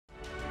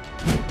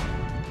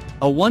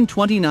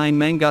A129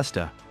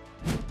 Mangusta.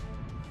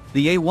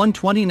 The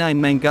A129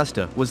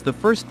 Mangusta was the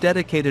first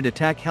dedicated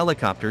attack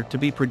helicopter to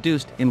be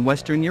produced in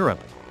Western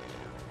Europe.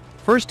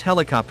 First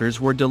helicopters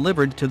were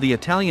delivered to the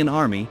Italian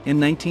Army in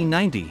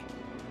 1990.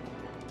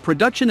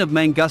 Production of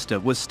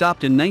Mangusta was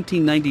stopped in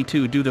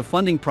 1992 due to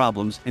funding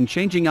problems and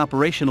changing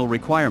operational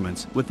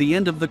requirements with the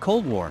end of the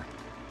Cold War.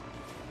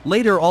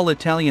 Later, all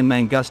Italian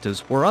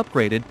Mangustas were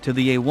upgraded to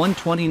the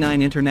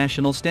A129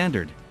 International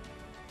standard.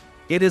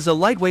 It is a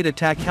lightweight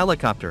attack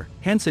helicopter,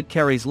 hence it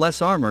carries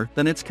less armor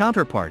than its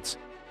counterparts.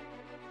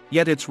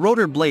 Yet its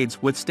rotor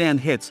blades withstand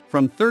hits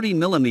from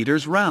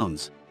 30mm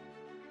rounds.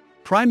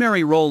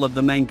 Primary role of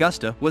the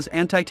Mangusta was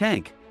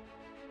anti-tank.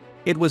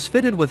 It was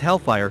fitted with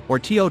Hellfire or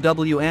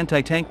TOW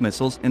anti-tank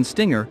missiles and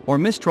Stinger or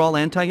Mistral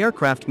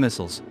anti-aircraft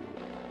missiles.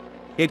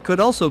 It could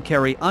also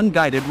carry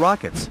unguided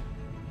rockets.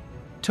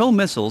 TOW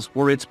missiles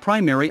were its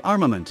primary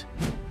armament.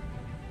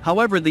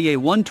 However, the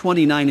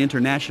A129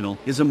 International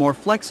is a more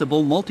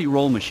flexible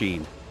multi-role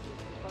machine.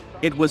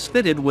 It was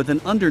fitted with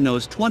an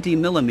undernose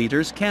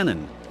 20mm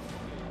cannon.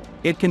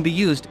 It can be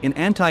used in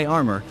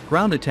anti-armor,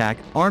 ground attack,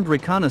 armed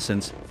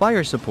reconnaissance,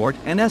 fire support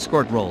and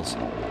escort roles.